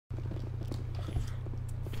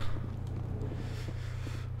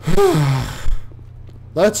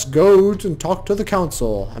Let's go and talk to the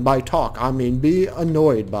council. And by talk, I mean be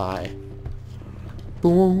annoyed by.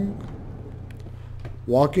 Boom.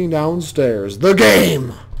 Walking downstairs. The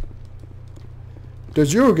game!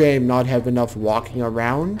 Does your game not have enough walking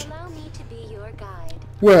around? Allow me to be your guide.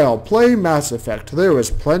 Well, play Mass Effect. There is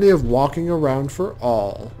plenty of walking around for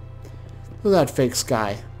all. Look at that fake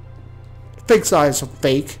sky. Fake sky is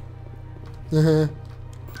fake.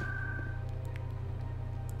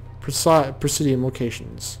 Presidium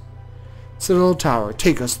locations. Citadel Tower.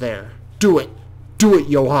 Take us there. Do it. Do it,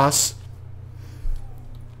 Johas.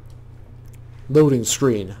 Loading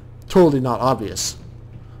screen. Totally not obvious.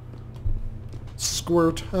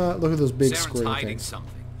 Squirt. Look at those big squirty things. Something.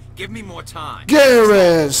 Give me more time.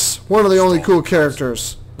 Garrus! One of the only cool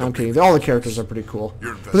characters. No, I'm kidding. All the characters are pretty cool.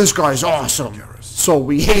 But this guy's awesome. So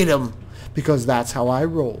we hate him. Because that's how I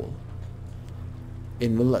roll.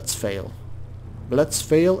 In the Let's Fail. Let's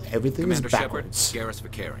Fail, everything Commander is backwards. Shepard, Garrus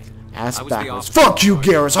Vicari. Ass backwards. Fuck you,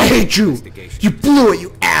 Garrus! I hate you! You blew it,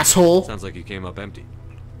 you asshole! Sounds like you came up empty.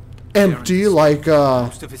 Empty, like,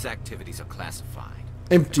 Most of his activities are classified.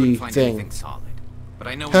 empty Find thing. anything solid. But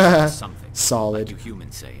I know it's something. Solid. Like you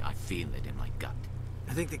humans say, I feel it in my gut.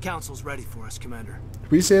 I think the council's ready for us, Commander.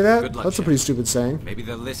 Did we say that? Good luck, That's a pretty Shepard. stupid saying. Maybe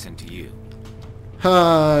they'll listen to you.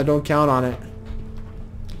 Don't count on it.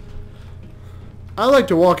 I like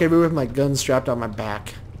to walk everywhere with my gun strapped on my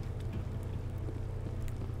back.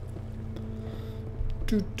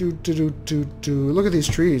 Look at these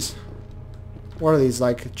trees. What are these,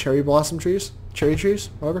 like cherry blossom trees? Cherry trees?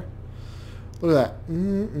 Whatever. Look at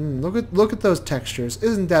that. Look at those textures.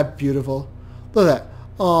 Isn't that beautiful? Look at that.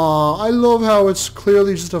 Aw, I love how it's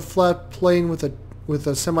clearly just a flat plane with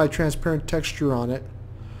a semi-transparent texture on it.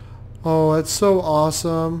 Oh, it's so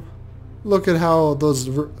awesome. Look at how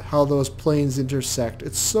those planes intersect.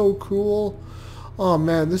 It's so cool. Oh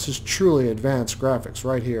man, this is truly advanced graphics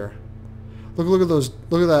right here. Look at those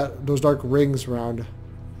dark rings around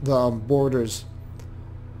the borders.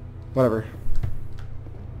 Whatever.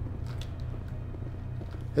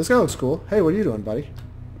 This guy looks cool. Hey, what are you doing, buddy?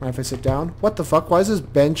 Mind if I sit down? What the fuck? Why is this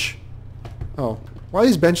bench? Oh, why are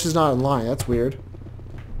these benches not in line? That's weird.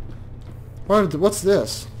 What's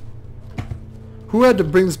this? Who had to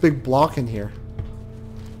bring this big block in here?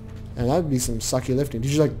 And that'd be some sucky lifting.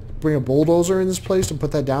 Did you like bring a bulldozer in this place and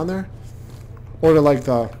put that down there? Or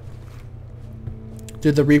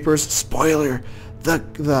did the Reapers, spoiler,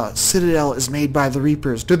 the Citadel is made by the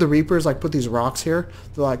Reapers. Did the Reapers like put these rocks here?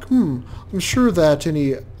 They're like, I'm sure that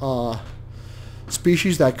any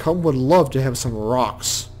species that come would love to have some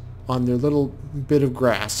rocks on their little bit of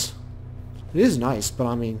grass. It is nice, but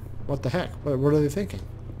I mean, what the heck? What are they thinking?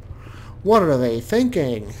 What are they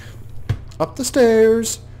thinking? Up the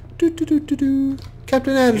stairs.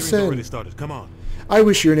 Captain Anderson. Already started. Come on. I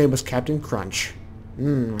wish your name was Captain Crunch.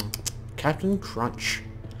 Captain Crunch.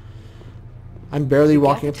 I'm barely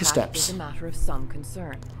walking up the steps. Is a matter of some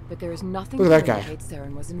concern, but there is nothing Look to at that guy. indicate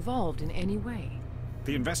Saren was involved in any way.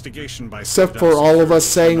 The investigation by Except for all of us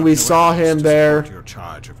saying we saw him there. Your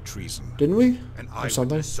charge of treason. Didn't we? An Or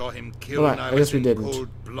something? eyewitness saw him kill Alright, I guess we in didn't. cold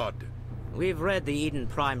blood. We've read the Eden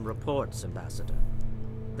Prime reports, Ambassador.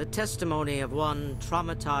 The testimony of one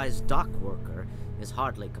traumatized dock worker is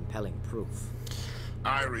hardly compelling proof.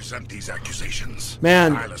 I resent these accusations.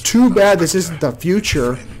 Man, too bad this isn't the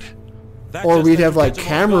future. Or we'd have like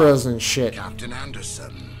cameras and shit. Captain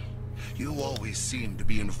Anderson, you always seem to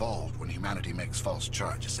be involved when humanity makes false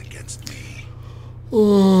charges against me.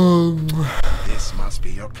 This must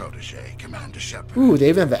be your protege, Commander Shepard. Ooh, they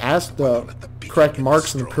even have the correct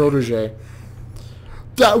marks in the protege.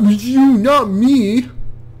 That was you, not me.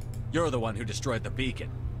 You're the one who destroyed the beacon.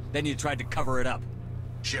 Then you tried to cover it up.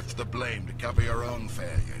 Shift the blame to cover your own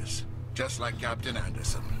failures. Just like Captain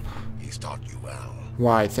Anderson. He's taught you well.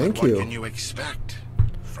 Why, thank you. What can you expect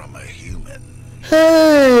from a human?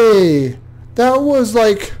 Hey! That was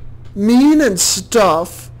like mean and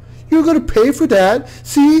stuff. You're gonna pay for that.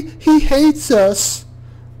 See? He hates us.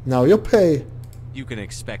 Now you'll pay. You can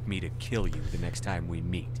expect me to kill you the next time we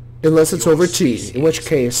meet. Unless it's over tea, in which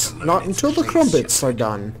case, not until the crumpets are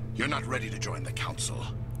done. You're not ready to join the council.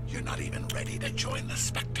 You're not even ready to join the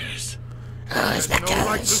Spectres. Spectres. No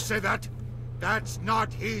right to say that. That's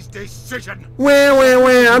not his decision. Where?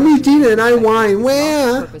 I'm Udina and I whine. The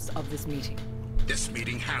Where? purpose of this meeting. This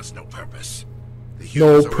meeting has no purpose. The No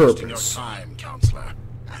humans are wasting your purpose. time, Counselor,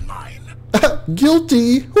 and mine.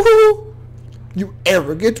 Guilty. Woohoo. You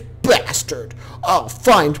arrogant bastard. I'll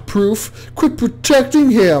find proof. Quit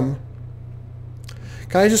protecting him.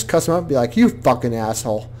 Can I just cuss him out and be like, you fucking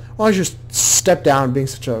asshole? Why don't you just step down being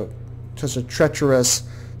such a treacherous,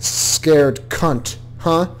 scared cunt?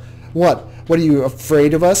 Huh? What? What are you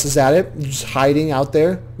afraid of us? Is that it? You just hiding out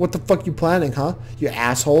there? What the fuck you planning, huh? You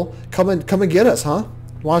asshole! Come and get us, huh?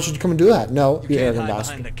 Why don't you come and do that? No, you Can't arrogant hide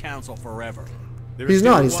bastard. behind the council forever. There He's is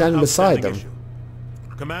still not. He's one standing beside outstanding them.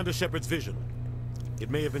 issue. Commander Shepard's vision. It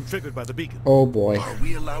may have been triggered by the beacon. Oh boy. Are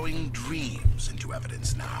we allowing dreams into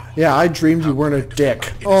evidence now? Yeah, I dreamed you weren't a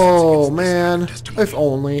dick. Oh man, if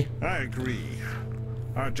only. I agree.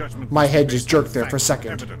 Our judgment My must be head just based on jerked there for a facts and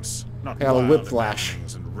second. Evidence, not I got a wild whiplash.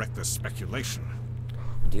 imaginings and reckless speculation.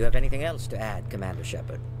 Do you have anything else to add, Commander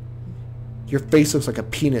Shepard? Your face looks like a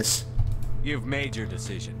penis. You've made your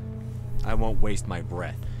decision. I won't waste my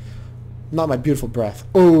breath. Not my beautiful breath.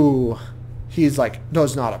 Oh, he's like,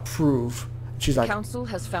 does not approve. She's The like, Council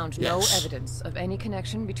has found no yes. evidence of any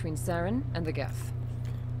connection between Saren and the Geth.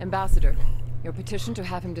 Ambassador, your petition to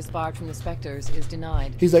have him disbarred from the Spectres is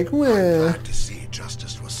denied. he's like, well. Glad to see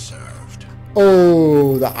justice was served.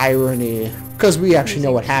 Oh, the irony. Because we actually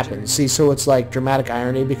know what happened. See, so it's like dramatic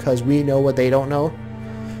irony because we know what they don't know.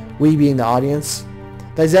 We being the audience.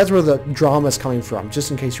 That's where the drama's coming from,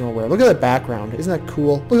 just in case you're aware. Look at that background. Isn't that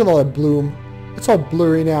cool? Look at all that bloom. It's all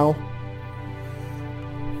blurry now.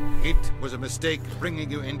 It was a mistake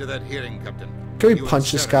bringing you into that hearing, Captain. Can we You and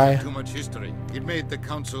punch this Saren guy? have too much history. It made the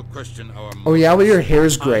council question our Oh yeah, well your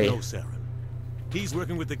hair's I gray. know Saren. He's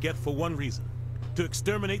working with the Geth for one reason. To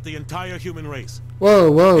exterminate the entire human race.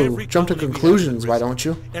 Whoa, whoa. Every Jump to colony we have is conclusions, at why risk. don't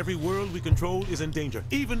you? Every world we control is in danger.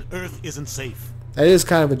 Even Earth isn't safe. That is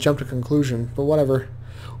kind of a jump to conclusion, but whatever.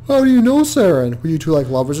 How do you know Saren? Were you two like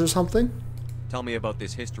lovers or something? Tell me about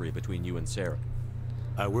this history between you and Sarah.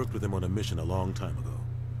 I worked with him on a mission a long time ago.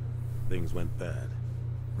 Things went bad.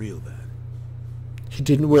 Real bad. He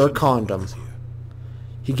didn't wear a Shouldn't have brought condom. us here.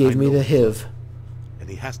 He But gave I me know the him. HIV. And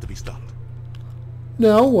he has to be stopped.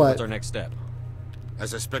 Now What's what? our next step?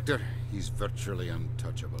 As a Spectre, he's virtually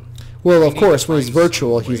untouchable. Well, We of need course, to when he's find some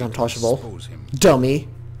virtual, way he's to untouchable. expose him. Dummy.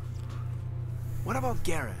 What about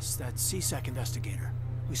Garrus, that CSEC investigator?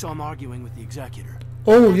 We saw him arguing with the executor.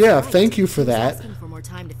 Oh That's yeah, right. thank you for He was that. asking for more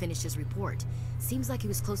time to finish his report. Seems like he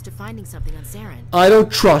was close to finding something on Saren. I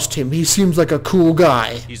don't trust him. He seems like a cool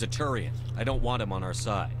guy. He's a Turian. I don't want him on our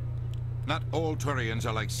side. Not all Turians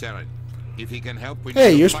are like Saren. If he can help, we Hey,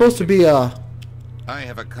 need to you're find supposed to him. be a I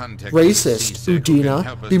have a contact with racist, CSEC who can Udina.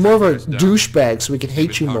 help us Be more of a track this down. douchebag so we can Keep hate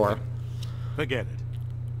it you more. Harkin. Forget it.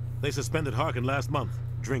 They suspended Harkin last month,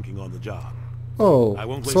 drinking on the job. Oh, I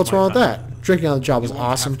won't so waste what's my wrong with time that? on that. Drinking on the job You was won't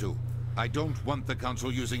awesome. have to. I don't want the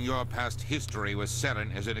council using your past history with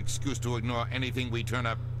Saren as an excuse to ignore anything we turn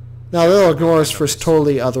up. Now they'll ignore us for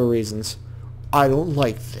totally other reasons. I don't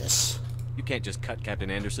like this. You can't just cut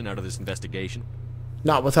Captain Anderson out of this investigation.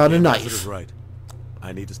 Not without a The ambassador's knife. right.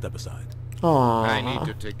 I need to step aside. I need Aww.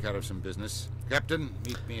 to take care of some business. Captain,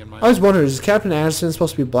 meet me in my... I was wondering, is Captain Anderson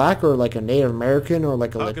supposed to be black or like a Native American or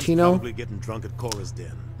like a Harkin's Latino? probably getting drunk at Cora's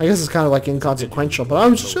den. I guess it's kind of like inconsequential, but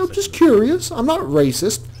I'm just curious. I'm not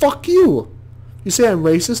racist. Fuck you. You say I'm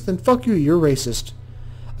racist, then fuck you. You're racist.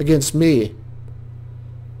 Against me.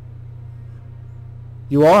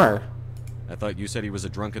 You are. I thought you said he was a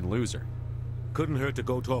drunken loser. Couldn't hurt to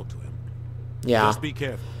go talk to him. Yeah. Just be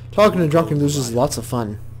careful. Talking to drunken losers is lots of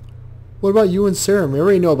fun. What about you and Sarah? We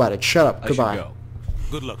already know about it. Shut up. I Goodbye. should go.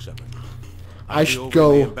 Good luck, Shepard. I I'll be should over in the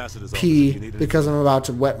go ambassador's office pee if you need because I'm anything. about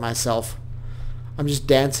to wet myself. I'm just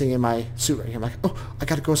dancing in my suit right here. I'm like, oh, I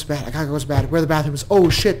gotta go to bed. I gotta go to bed. Where are the bathrooms? Oh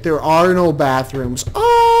shit, there are no bathrooms.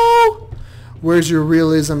 Oh! Where's your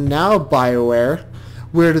realism now, BioWare?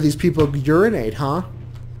 Where do these people urinate, huh?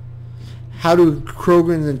 How do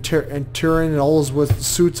Krogan and Turin and all those with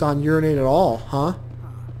suits on urinate at all, huh?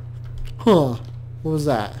 Huh. What was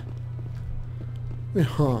that?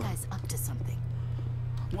 Huh. Guy's up to something.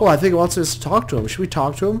 Oh, I think it wants us to talk to him. Should we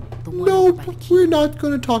talk to him? The one Nope, by the key. we're not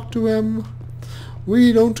going to talk to him.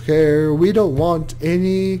 We don't care. We don't want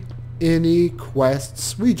any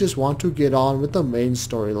quests. We just want to get on with the main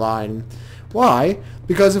storyline. Why?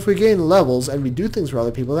 Because if we gain levels and we do things for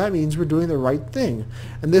other people, that means we're doing the right thing.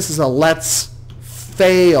 And this is a let's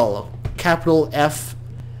fail. Capital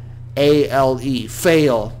F-A-L-E.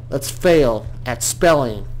 Fail. Let's fail at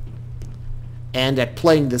spelling and at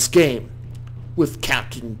playing this game with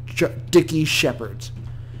Captain Dickie Shepard.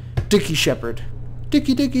 Dickie Shepard.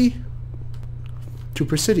 Dickie. To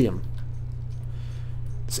Presidium.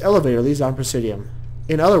 This elevator leads on Presidium.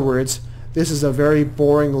 In other words, this is a very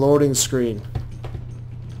boring loading screen.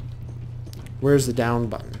 Where's the down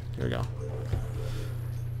button? Here we go.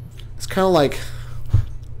 It's kind of like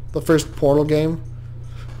the first Portal game,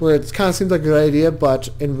 where it kind of seems like a good idea, but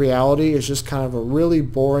in reality it's just kind of a really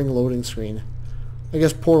boring loading screen. I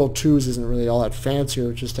guess Portal 2's isn't really all that fancy,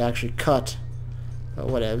 or just to actually cut. But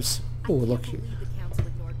whatevs. Oh, look here.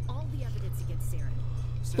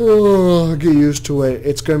 Oh, get used to it.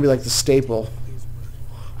 It's gonna be like the staple.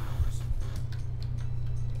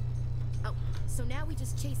 Oh, so now we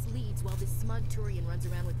just chase leads while this smug Turian runs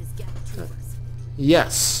around with his gang of troopers.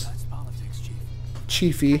 Yes. That's politics, Chief. I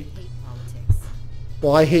Chiefy. hate politics.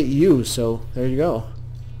 Well, I hate you, so there you go.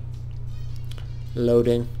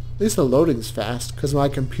 Loading. At least the loading's fast, because my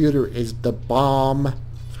computer is the bomb.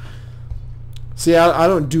 See, I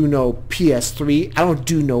don't do no PS3. I don't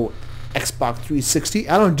do no Xbox 360.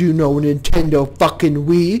 I don't do no Nintendo fucking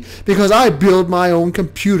Wii, because I build my own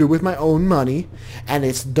computer with my own money, and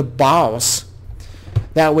it's the boss.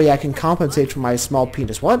 That way I can compensate for my small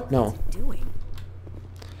penis. What? No. Doing?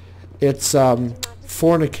 It's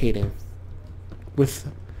fornicating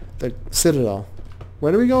with the Citadel.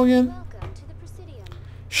 Where do we go again? Welcome to the Presidium.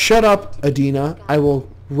 Shut up, Adina. I will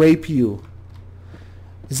rape you.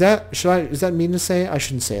 Is that mean to say? I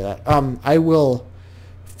shouldn't say that. I will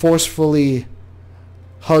forcefully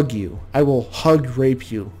hug you. I will hug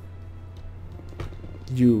rape you.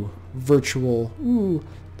 You virtual. Ooh,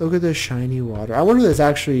 look at this shiny water. I wonder if it's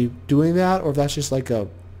actually doing that or if that's just like a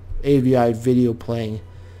AVI video playing.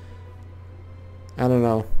 I don't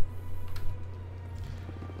know.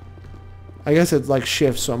 I guess it like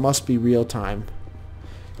shifts, so it must be real time.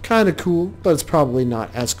 Kind of cool, but it's probably not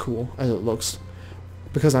as cool as it looks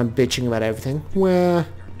because I'm bitching about everything. Well,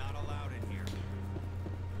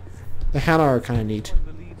 the Hana are kind of neat.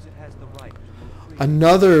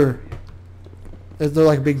 Another. They're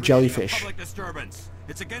like big jellyfish.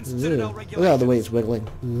 It's against Ugh. Look at the way it's wiggling.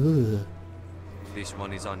 Ugh. This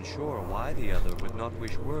one is unsure why the other would not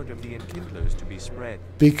wish word of the enkindlers to be spread.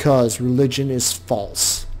 Because religion is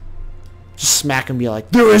false. Just smack and be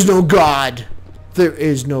like, there is no God! There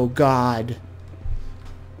is no God.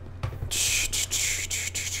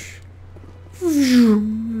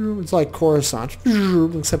 It's like Coruscant,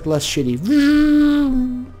 except less shitty.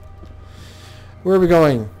 Where are we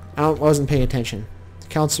going? I wasn't paying attention.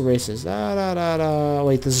 Council races.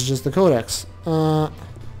 Wait, this is just the Codex.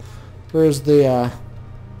 Where's the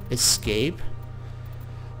escape?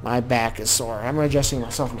 My back is sore. I'm adjusting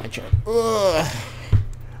myself in my chair. Ugh.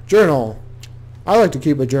 Journal. I like to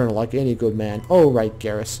keep a journal like any good man. Oh, right,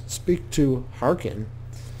 Garrus. Speak to Harkin.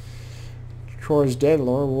 Troy is dead.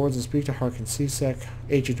 Lower wards and speak to Harkin. CSEC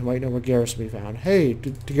agent might know where Garrus can be found. Hey,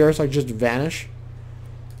 did Garrus like just vanish?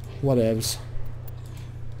 Whatevs.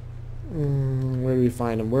 Where do we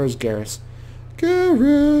find him? Where's Garrus?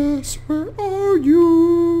 Garrus, where are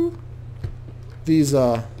you? These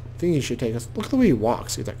thingies should take us. Look at the way he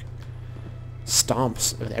walks. He like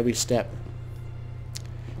stomps with every step.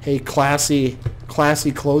 Hey, classy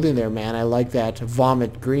clothing there, man. I like that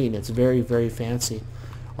vomit green. It's very, very fancy.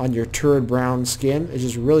 On your turd brown skin, it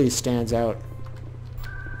just really stands out.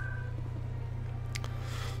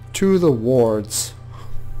 To the wards.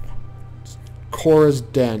 Cora's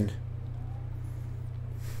den.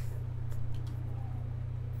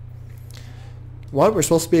 What? We're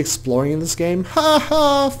supposed to be exploring in this game? Ha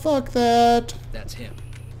ha! Fuck that! That's him.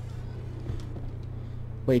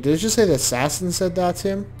 Wait, did it just say the assassin said that's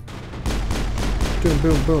him? Boom,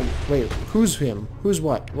 boom, boom. Wait, who's him? Who's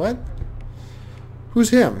what? What?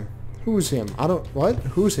 Who's him? Who's him? I don't... What?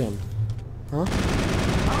 Who's him? Huh?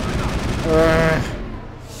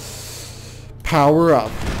 Power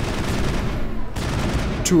up.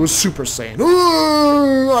 To a Super Saiyan.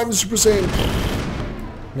 I'm a Super Saiyan.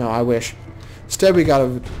 No, I wish. Instead, we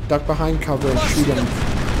gotta duck behind cover and shoot them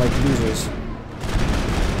like losers.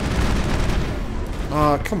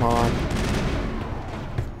 Come on.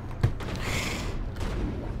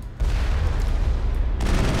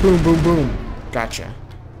 Boom, boom, boom. Gotcha.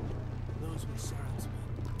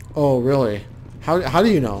 Oh, really? How do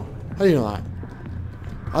you know? How do you know that?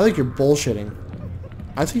 I think you're bullshitting.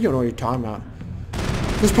 I think you don't know what you're talking about.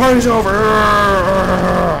 This party's over!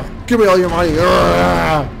 Give me all your money!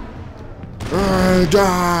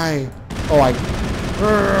 Die! Oh,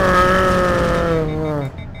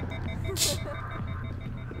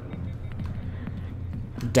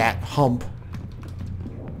 Dat hump.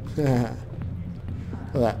 Look at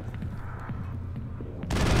that.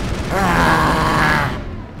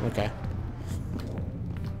 Okay.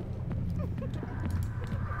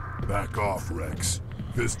 Back off, Rex.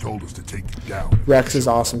 Fiz told us to take you down. Rex is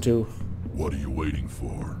awesome too. What are you waiting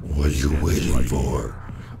for? What are you waiting for?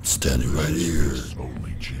 I'm standing right here. His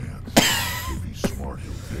only chance. If he's smart,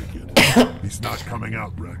 he'll take it. He's not coming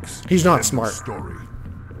out, Rex. He's not End smart. Story.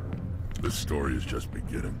 This story is just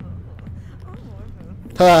beginning.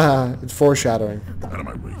 Haha, it's foreshadowing. Out of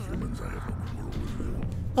my way, humans. I have no quarrel with you.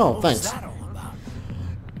 Oh, thanks.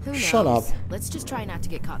 Who knows? Shut up. Let's just try not to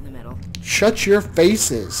get caught in the middle. Shut your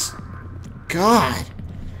faces. God.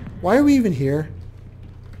 Why are we even here?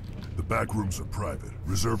 The back rooms are private,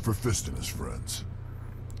 reserved for Fist and his friends.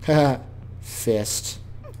 Haha. Fist.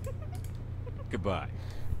 Goodbye.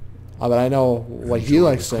 But I know what he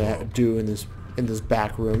likes to do in this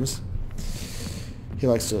back rooms. He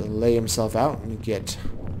likes to lay himself out and get...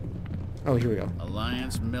 Oh, here we go.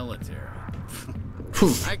 Alliance military.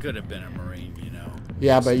 I could have been a Marine, you know.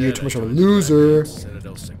 Yeah, but you're too much of a loser.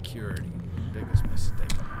 Citadel security. Biggest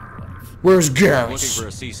mistake of my life. Where's Looking Garrus? for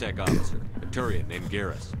a C-Sec officer, a Turian named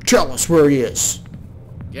Garrus. Tell us where he is.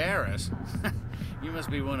 Garrus? You must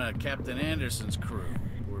be one of Captain Anderson's crew.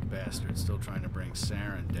 Poor bastard, still trying to bring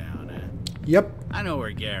Saren down, eh? Yep. I know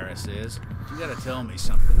where Garrus is. You gotta tell me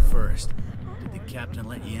something first. Did the captain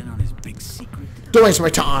let you in on his big secret? Don't waste my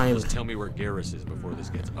time. Just tell me where Garrus is before this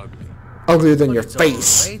gets ugly. Uglier than your It's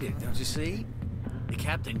face. all related, don't you see? The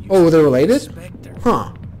captain used Oh, to they're be a related? Spectre.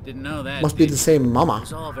 Huh. Didn't know that. Must be did the you? same It mama.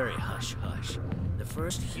 was all very hush-hush. The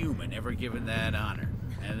first human ever given that honor.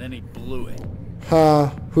 And then he blew it.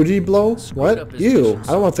 Who did he blow? up What? his Ew. mission I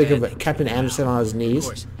don't want to so think bad of Captain Anderson on his Of knees.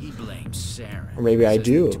 course, he blames Saren. Or maybe I Says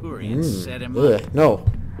do. the Turians set him Ugh, up. no.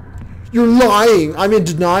 You're lying. I'm in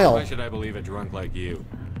denial. Why should I believe a drunk like you?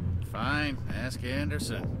 Fine, ask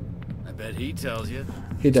Anderson. I bet he tells you.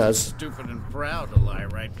 He does. Stupid and proud to lie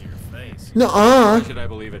right to your face. Nuh-uh. Why should I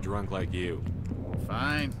believe a drunk like you?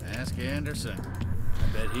 Fine, ask Anderson. I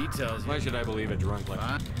bet he tells you. Why should I believe a drunk like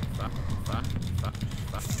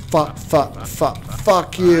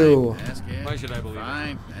Fuck you. Ask Anderson. Why should I believe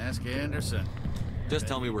Fine, ask Anderson. Just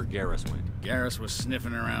tell me where Garrus went. Garrus was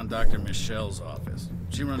sniffing around Dr. Michelle's office.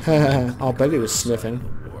 She runs I'll bet he was sniffing.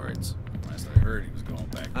 the wards. Last I heard, he was going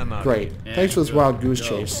back. I'm out. Great. Yeah, Thanks for this go, wild goose go.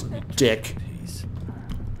 chase, dick. Peace.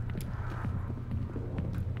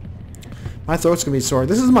 My throat's gonna be sore.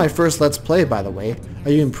 This is my first Let's Play, by the way.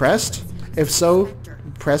 Are you impressed? If so,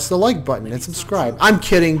 press the like button and subscribe. I'm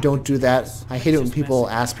kidding. Don't do that. I hate it when people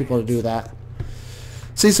ask people to do that.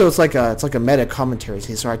 See, so it's like a meta commentary.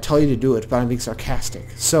 See, so I tell you to do it, but I'm being sarcastic.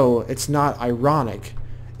 So it's not ironic.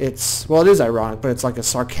 Well, it is ironic, but it's like a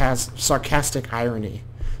sarcastic irony.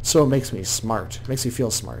 So it makes me smart. It makes me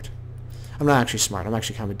feel smart. I'm not actually smart. I'm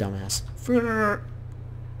actually kind of a dumbass.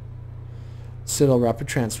 Citadel rapid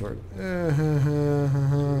transfer.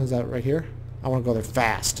 Is that right here? I want to go there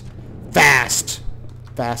fast. Fast!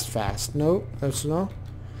 Fast. Nope. That's no.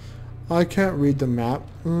 I can't read the map.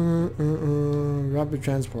 Rapid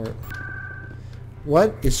transport.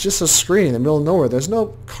 What? It's just a screen in the middle of nowhere. There's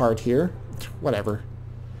no card here. Whatever.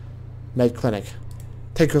 Med clinic.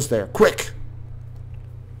 Take us there. Quick!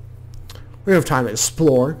 We don't have time to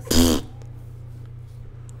explore.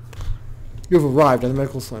 You have arrived at the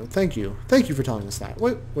medical center. Thank you. Thank you for telling us that.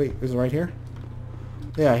 Wait, is it right here?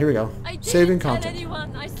 Yeah, here we go. Saving content.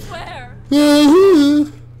 Anyone, I swear.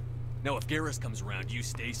 No, if Garrus comes around, you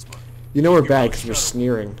stay smart. You know we're bad because we're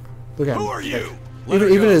sneering. Look at him. Who are you?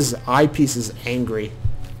 Even his eyepiece is angry.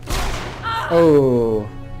 Oh,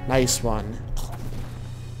 nice one.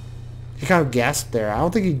 He kind of gasped there. I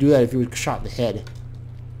don't think he'd do that if he was shot in the head.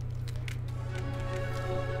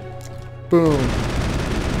 Boom.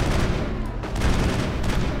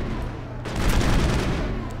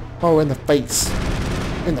 Oh, in the face.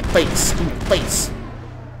 In the face. In the face.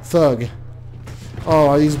 Thug. Oh,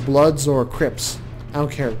 are these Bloods or Crips? I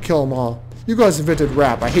don't care. Kill them all. You guys invented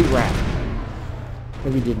rap. I hate rap.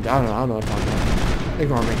 Maybe you didn't. I don't know what I'm talking about.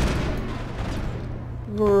 Ignore me.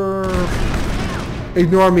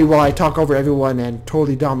 Ignore me while I talk over everyone and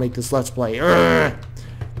totally dominate this Let's Play. The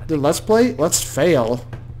Let's Play? Let's fail.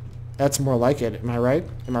 That's more like it. Am I right?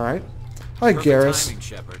 Am I right? Hi, Perfect Garrus. timing,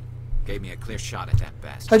 Shepard. Gave me a clear shot at that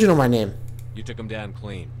bastard. How'd you know my name? You took him down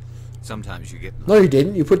clean. Sometimes you get... No, you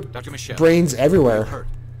didn't. You put Dr. Michelle, brains you're everywhere. hurt.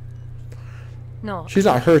 No. She's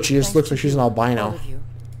not hurt. She just Thanks looks to like she's an all albino. of you.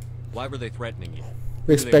 Why were they threatening you?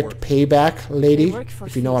 We Do they expect work- payback, lady. They work for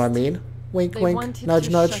If you know what I Feast. mean. Wink, They wink. wanted Nudge,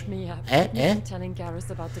 to nudge. shut me up. Eh? Telling Garrus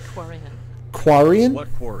about the Quarian. Quarian? What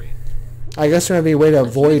Quarian? I guess there might be a way to A few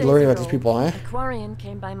avoid days learning about these ago, people, eh? A Quarian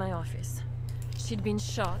came by my office. She'd been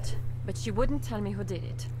shot, but she wouldn't tell me who did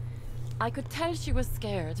it. I could tell she was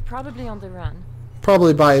scared, probably on the run.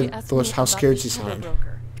 Probably She by asked those me how about scared the she shadow sounded.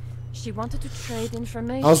 broker. She wanted to trade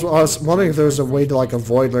information. I was wondering if there was a way to like safety.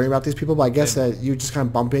 avoid learning about these people, but I guess that you just kind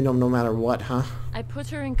of bump into them no matter what, huh? I put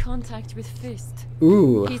her in contact with Fist.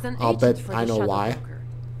 Ooh, He's an I'll agent bet for I the know shadow why. broker.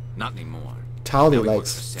 Not anymore. Tali Now he likes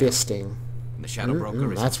works for Sarah. fisting. And the Shadow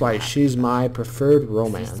Broker is... That's why she's my preferred Fist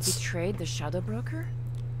romance. betrayed the shadow broker?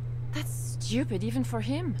 That's stupid even for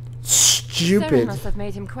him. Saren Stupid. must have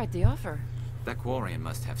made him quite the offer. That Quarian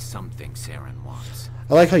must have something Saren wants.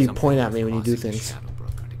 I like how you Something point at worth me when you do causing the things. Shadow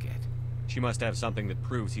Broker to get. She must have something that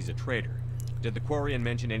proves he's a traitor. Did the Quarian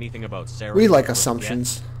mention anything about Sarah? We like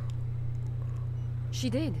assumptions. She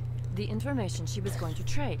did. The information she was going to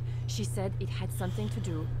trade. She said it had something to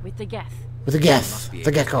do with the Geth. With the Geth.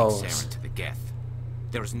 The geckos. Saren to the Geth.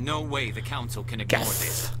 There's no way the Council can ignore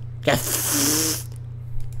this. Geth.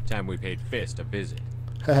 Time we paid Fist a visit.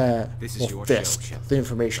 This is your Fist. show, Shep. The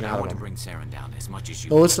information But I out want of to him. bring Saren down as much as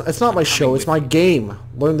you. No, it's not my show. It's my game.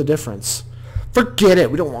 Learn the difference. Forget it.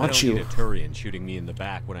 We don't want I don't you. need a Turian shooting me in the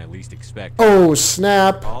back when I least expect it. Oh,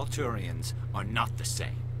 snap. All Turians are not the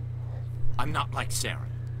same. I'm not like Saren.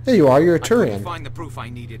 There you are. You're a I couldn't Turian. find the proof I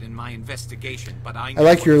needed in my investigation, but I I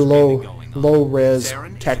like your low low res Saren is a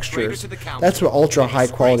traitor textures. to the Council. That's what ultra It high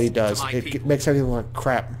is quality disgraceful does. to my It people. makes everything look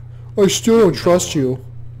crap. I still don't trust you.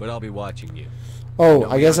 But I'll be watching you. Oh, No,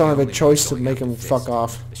 I guess I don't have a only choice to going make after him Fist. fuck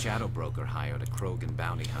off. The Shadow Broker hired a Krogan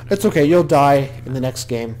bounty hunter. It's okay. You'll die in the next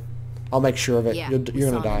game. I'll make sure of it. Yeah, You're we gonna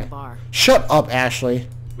saw it in die. the bar. Shut up, Ashley.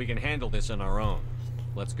 We can handle this on our own.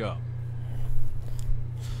 Let's go.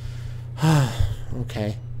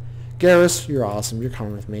 Okay. Garrus, you're awesome. You're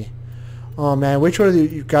coming with me. Oh man, which one of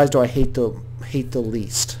you guys do I hate the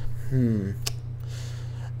least?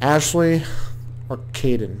 Ashley or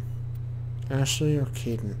Caden? Ashley or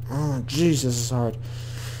Caden? Oh, jeez, this is hard.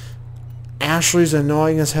 Ashley's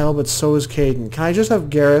annoying as hell, but so is Caden. Can I just have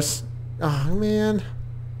Garrus? Oh man.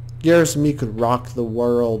 Garrus and me could rock the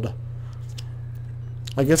world.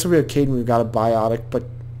 I guess if we have Caden, we've got a biotic, but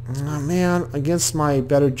oh man, against my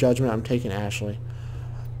better judgment, I'm taking Ashley.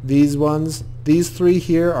 These three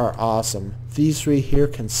here are awesome. These three here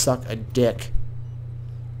can suck a dick.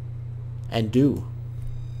 And do.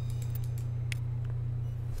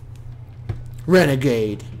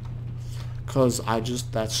 Renegade. Cause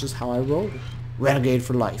that's just how I roll. Renegade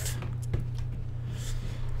for life.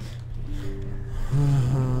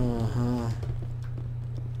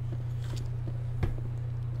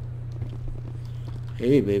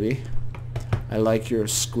 Hey baby. I like your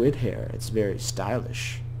squid hair. It's very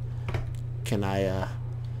stylish. Can I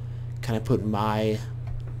put my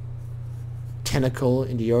tentacle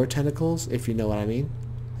into your tentacles, if you know what I mean?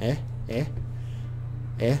 Eh? Eh?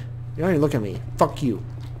 Eh? You don't even look at me. Fuck you.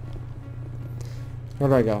 Where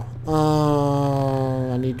do I go?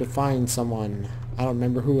 I need to find someone. I don't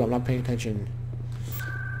remember who. I'm not paying attention.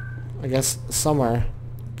 I guess somewhere.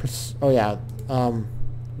 Oh yeah.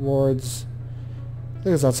 Wards. I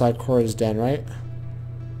think it's outside Cora's den, right?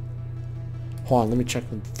 Hold on, let me check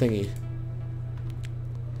the thingy.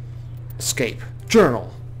 Escape.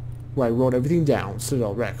 Journal. Where I wrote everything down.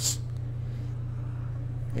 Citadel Rex.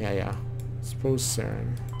 Yeah. Suppose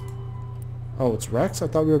Saren. Oh, it's Rex? I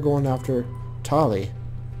thought we were going after Tali.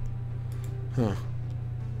 Huh.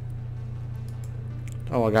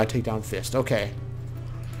 Oh, I gotta take down Fist. Okay.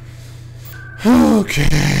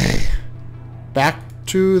 Okay. Back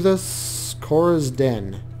to the Cora's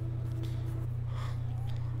den.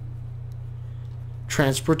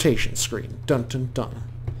 Transportation screen. Dun dun dun.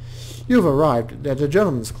 You've arrived at the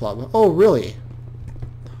Gentleman's Club. Oh, really?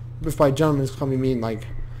 If by Gentleman's Club you mean like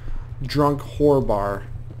drunk whore bar.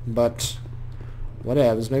 But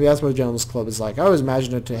whatever. Maybe that's what a Gentleman's Club is like. I always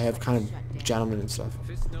imagined it to have kind of gentlemen and stuff.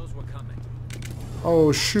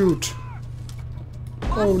 Oh shoot.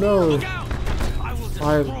 Oh no.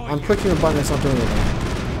 I'm clicking a button that's not doing anything.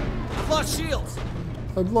 I've lost shields.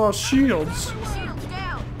 I've lost shields.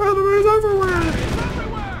 Enemies everywhere.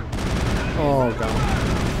 Oh god.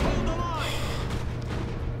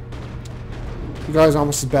 You guys are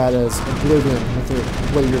almost as bad as Oblivion with the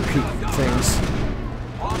way you repeat things.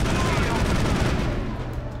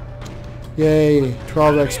 Yay,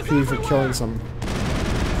 12 XP for killing some.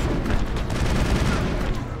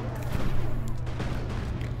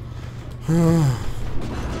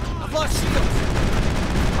 I've lost shields.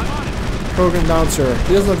 Krogan bouncer.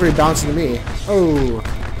 He doesn't look very bouncy to me. Oh.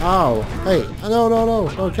 Ow. Hey. No.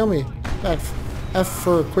 Don't kill me. F. F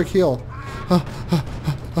for quick heal.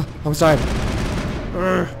 I'm sorry.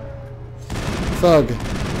 Thug.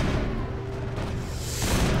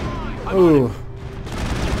 Ooh.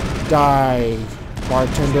 Die,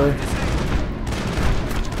 bartender.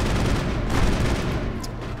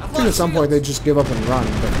 I think at some point they just give up and run,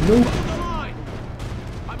 but nope.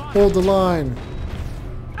 Hold the line.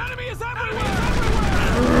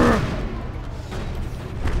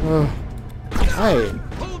 Hey.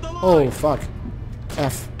 Oh, fuck.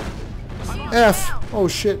 F. F. Oh,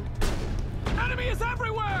 shit.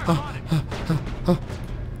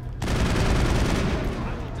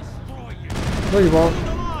 No, you won't.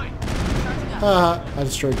 I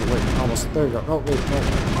destroyed you. Wait, almost. There you go. Oh, wait,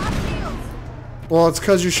 no. Well, it's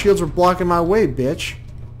because your shields were blocking my way, bitch.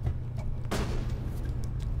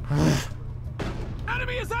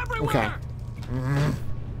 Okay.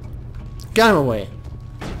 Get him away.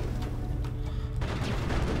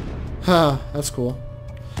 Huh, that's cool.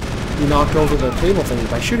 You knocked over the table thing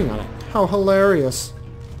by shooting on it. How hilarious.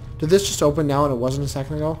 Did this just open now and it wasn't a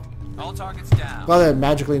second ago? All targets down. Well, that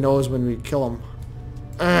magically knows when we kill him.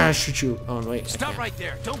 Shoot you. Oh, wait. Stop right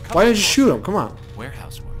there. Don't come. Why didn't you shoot him? Come on.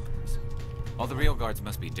 Warehouse workers. All the real guards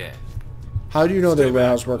must be dead. How do you know they're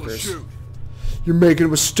warehouse workers? You're making a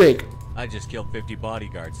mistake. I just killed 50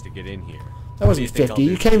 bodyguards to get in here. That wasn't 50.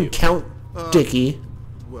 You can't even count, Dickie.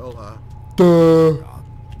 Well, Duh.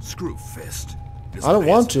 Screw Fist. I don't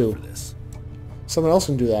want to. Someone else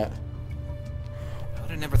can do that. I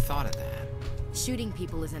would have never thought of that. Shooting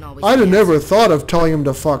people isn't always. I'd have never thought of telling him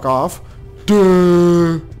to fuck off.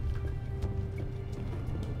 Duh.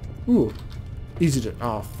 Ooh. Easy to...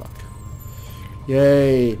 Oh, fuck.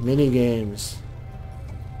 Yay. Mini games.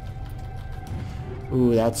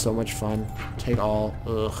 Ooh, that's so much fun. Take all.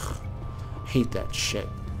 Ugh. Hate that shit.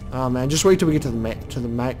 Oh, man. Just wait till we get to the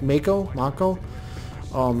Mako?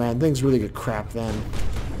 Oh, man. Things really get crap then.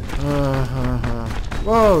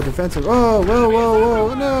 Whoa, defensive. Whoa, whoa, whoa,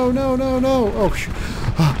 whoa. No, no, no, no. Oh, shoot.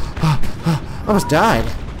 I almost died.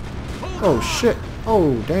 Oh, shit.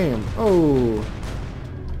 Oh, damn. Oh.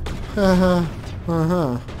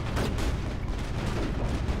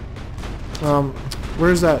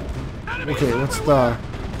 Where's that? Okay,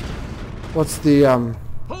 what's the,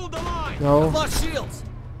 Hold the line. no. I've lost shields.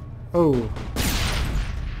 Oh.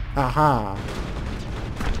 Aha.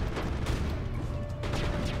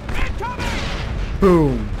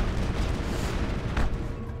 Boom.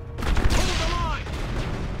 Hold the line.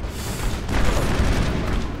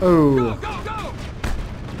 Oh. Go, go, go.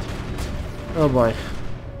 Oh boy.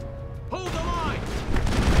 Hold the line.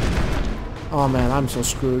 Oh man, I'm so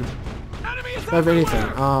screwed. Enemy is If I have anything,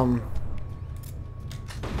 Hold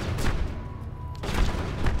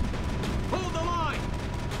the line.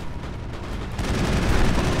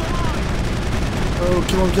 oh,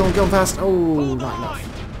 kill him fast. Oh, not enough.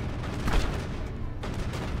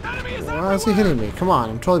 Why is he hitting me? Come on,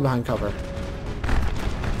 I'm totally behind cover.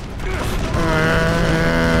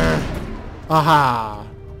 Aha!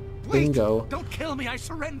 Bingo. Don't kill me, I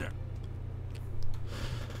surrender.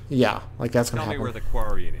 Yeah, like that's gonna Tell me happen. where the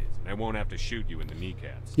Quarian is, and I won't have to shoot you in the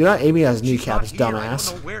kneecaps. You're not aiming at his kneecaps, She's not here. I dumbass.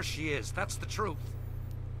 don't know where she is. That's the truth.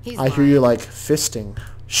 I hear you like fisting.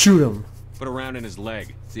 Shoot him. Put a round in his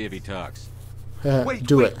leg. See if he talks.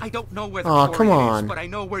 Do it. I don't know where the Aw, come Quarian on. is, but I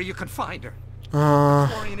know where you can find her. Uh.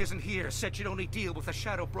 Quarian isn't here. Said she'd only deal with the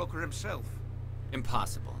Shadow Broker himself.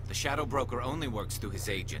 Impossible. The Shadow Broker only works through his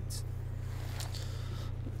agents.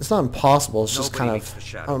 It's not impossible. It's just Nobody kind meets the of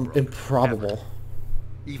Shadow Broker, improbable. ever.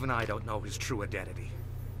 Even I don't know his true identity.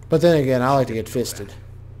 But then again, I like to get fisted.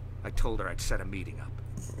 I told her I'd set a meeting up.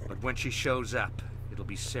 But when she shows up, it'll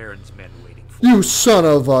be Saren's men waiting for You son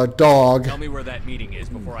of a dog. Tell me where that meeting is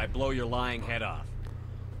before I blow your lying head off.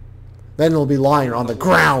 Then it'll be lying on the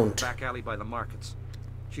ground. Back alley by the markets.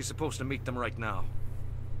 She's supposed to meet them right now.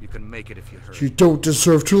 You can make it if you hurry. You don't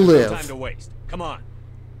deserve to There's no time live. to waste. Come on.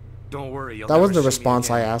 Don't worry, you'll That never wasn't the see me response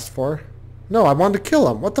I again. asked for. No, I wanted to kill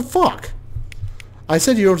him. What the fuck? I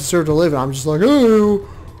said you don't deserve to live, and I'm just like, oh,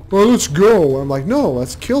 well, let's go. I'm like, no,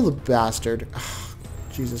 let's kill the bastard.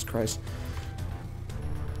 Jesus Christ.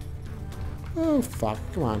 Oh, fuck.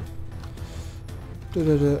 Come on.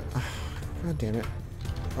 God damn it.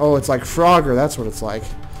 Oh, it's like Frogger. That's what it's like.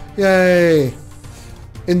 Yay.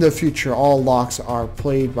 In the future, all locks are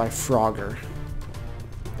played by Frogger.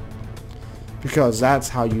 Because that's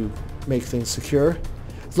how you make things secure.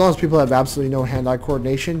 As long as people have absolutely no hand-eye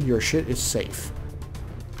coordination, your shit is safe.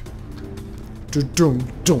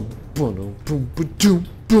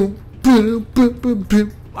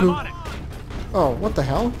 I'm on it. Oh, what the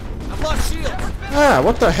hell? I've lost shield. Ah,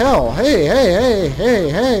 what the hell? Hey, hey, hey, hey,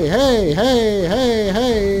 hey, hey, hey, hey,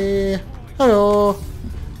 hey. Hello.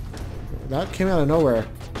 That came out of nowhere.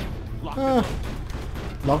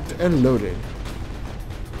 Locked and loaded.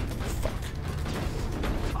 Fuck.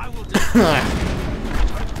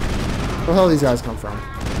 Where the hell these guys come from?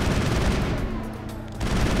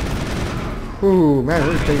 Ooh, man,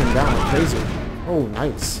 we're taking them down like crazy. Oh,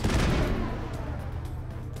 nice.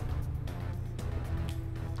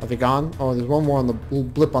 Are they gone? Oh, there's one more on the little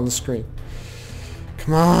blip on the screen.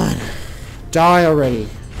 Come on. Die already.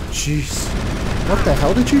 Jeez. What the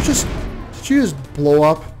hell? Did you just blow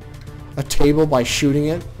up a table by shooting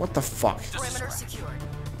it? What the fuck? Perimeter secured.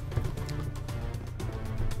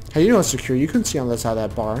 Hey, you know it's secure. You couldn't see on the side of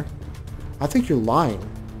that bar. I think you're lying,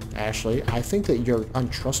 Ashley. I think that you're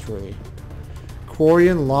untrustworthy.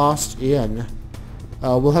 Quarian lost in.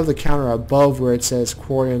 We'll have the counter above where it says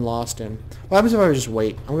Quarian lost in. What happens if I just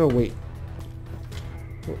wait? I'm gonna wait.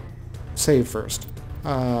 Save first.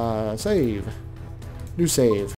 Save. New save.